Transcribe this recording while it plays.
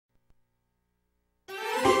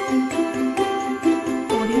Good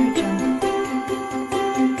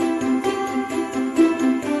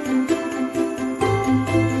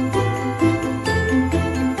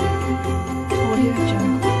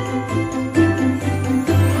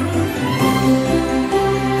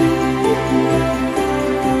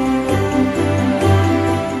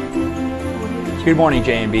morning,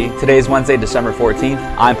 JMB. Today is Wednesday, December 14th.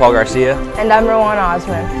 I'm Paul Garcia. And I'm Rowan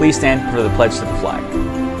Osman. Please stand for the pledge to the flag.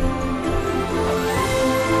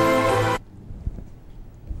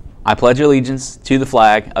 I pledge allegiance to the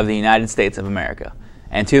flag of the United States of America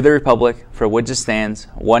and to the republic for which it stands,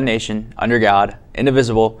 one nation, under God,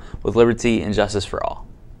 indivisible, with liberty and justice for all.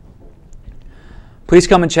 Please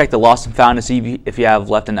come and check the lost and found to see if you have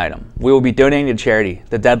left an item. We will be donating to charity.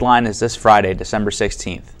 The deadline is this Friday, December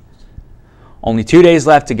 16th. Only 2 days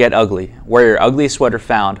left to get ugly. Wear your ugliest sweater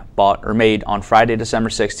found, bought, or made on Friday, December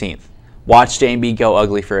 16th. Watch JMB go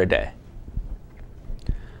ugly for a day.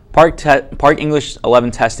 PARCC English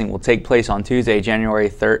 11 testing will take place on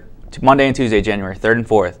Monday and Tuesday, January 3rd and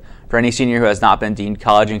 4th for any senior who has not been deemed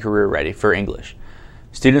college and career ready for English.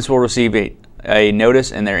 Students will receive a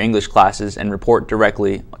notice in their English classes and report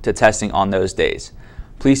directly to testing on those days.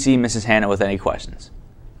 Please see Mrs. Hannah with any questions.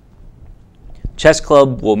 Chess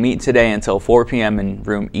Club will meet today until 4 p.m. in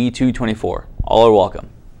room E224. All are welcome.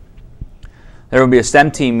 There will be a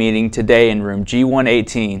STEM team meeting today in room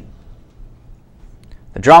G118.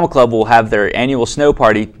 The Drama Club will have their annual snow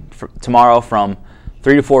party tomorrow from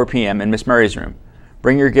 3 to 4 p.m. in Miss Murray's room.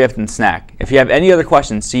 Bring your gift and snack. If you have any other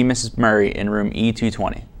questions, see Mrs. Murray in room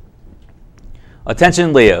E220.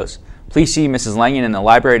 Attention Leos. Please see Mrs. Langen in the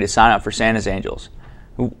library to sign up for Santa's Angels.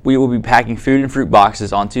 We will be packing food and fruit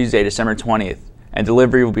boxes on Tuesday, December 20th, and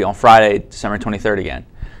delivery will be on Friday, December 23rd again.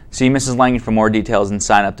 See Mrs. Langen for more details and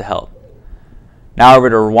sign up to help. Now over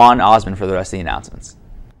to Rowan Osman for the rest of the announcements.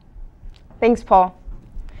 Thanks, Paul.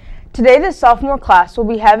 Today, the sophomore class will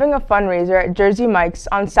be having a fundraiser at Jersey Mike's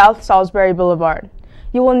on South Salisbury Boulevard.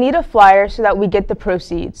 You will need a flyer so that we get the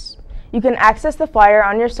proceeds. You can access the flyer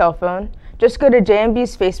on your cell phone. Just go to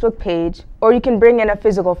JMB's Facebook page, or you can bring in a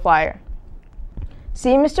physical flyer.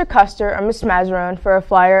 See Mr. Custer or Ms. Mazzarone for a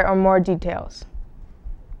flyer or more details.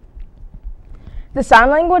 The Sign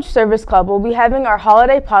Language Service Club will be having our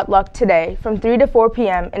holiday potluck today from 3 to 4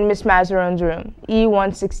 p.m. in Ms. Mazzarone's room,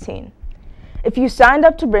 E116. If you signed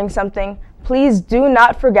up to bring something, please do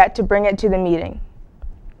not forget to bring it to the meeting.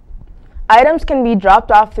 Items can be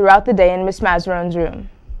dropped off throughout the day in Ms. Mazzarone's room.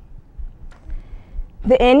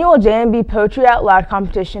 The annual JMB Poetry Out Loud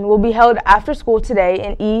competition will be held after school today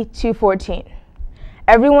in E214.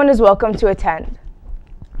 Everyone is welcome to attend.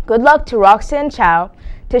 Good luck to Roxanne Chow,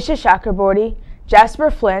 Tisha Chakraborty,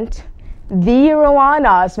 Jasper Flint, the Rowan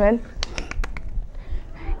Osman,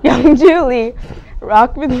 Young Julie,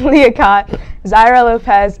 Rockman Leacott, Zaira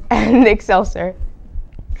Lopez, and Nick Seltzer.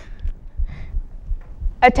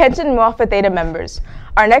 Attention Mu Alpha Theta members.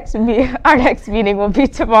 Our next meeting will be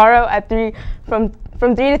tomorrow at from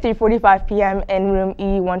 3 to 3:45 p.m. in room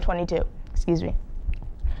E122. Excuse me.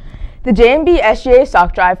 The JMB SGA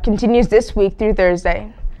Sock Drive continues this week through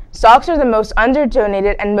Thursday. Socks are the most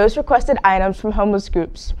under-donated and most requested items from homeless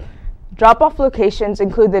groups. Drop-off locations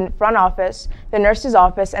include the front office, the nurse's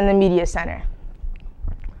office, and the media center.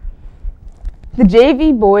 The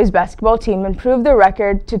JV boys basketball team improved their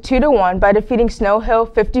record to 2-1 by defeating Snow Hill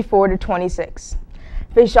 54-26.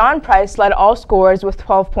 Vaishon Price led all scorers with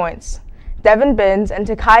 12 points. Devin Binns and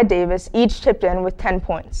Takai Davis each chipped in with 10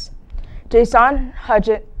 points. Jason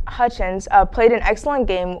Hutchins played an excellent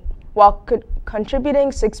game while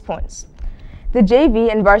contributing 6 points. The JV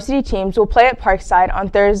and varsity teams will play at Parkside on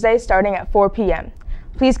Thursday starting at 4 p.m.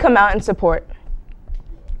 Please come out and support.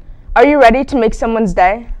 Are you ready to make someone's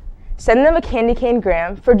day? Send them a candy cane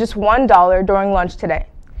gram for just $1 during lunch today.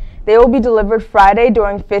 They will be delivered Friday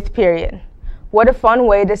during 5th period. What a fun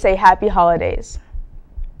way to say happy holidays.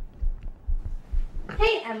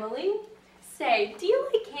 Hey Emily, say, do you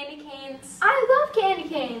like candy canes? I love candy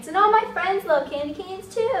canes, and all my friends love candy canes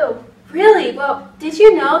too. Really? Well, did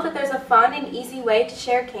you know that there's a fun and easy way to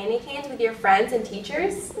share candy canes with your friends and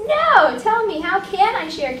teachers? No! Tell me, how can I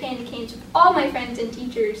share candy canes with all my friends and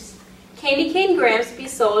teachers? Candy cane grams will be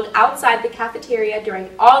sold outside the cafeteria during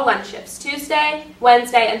all lunch shifts, Tuesday,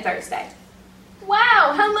 Wednesday, and Thursday.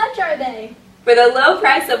 Wow! How much are they? For the low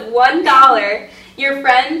price of $1, your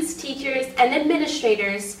friends, teachers, and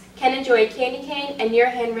administrators can enjoy a candy cane and your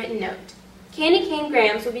handwritten note. Candy cane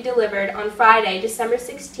grams will be delivered on Friday, December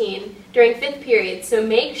 16 during 5th period, so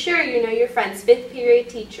make sure you know your friend's 5th period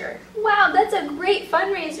teacher. Wow, that's a great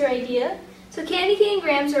fundraiser idea. So candy cane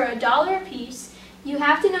grams are $1 a piece, You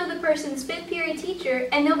have to know the person's 5th period teacher,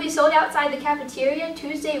 and they'll be sold outside the cafeteria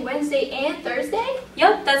Tuesday, Wednesday, and Thursday?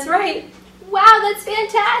 Yep, that's right. Wow, that's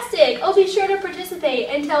fantastic! I'll be sure to participate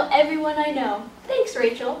and tell everyone I know. Thanks,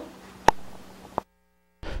 Rachel.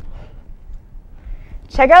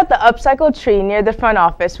 Check out the Upcycled tree near the front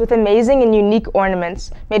office with amazing and unique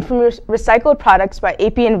ornaments made from recycled products by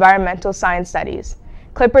AP Environmental Science Studies.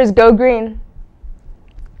 Clippers, go green!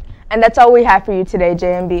 And that's all we have for you today,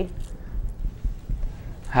 JMB.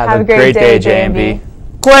 Have a great day, JMB.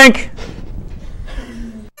 Clink!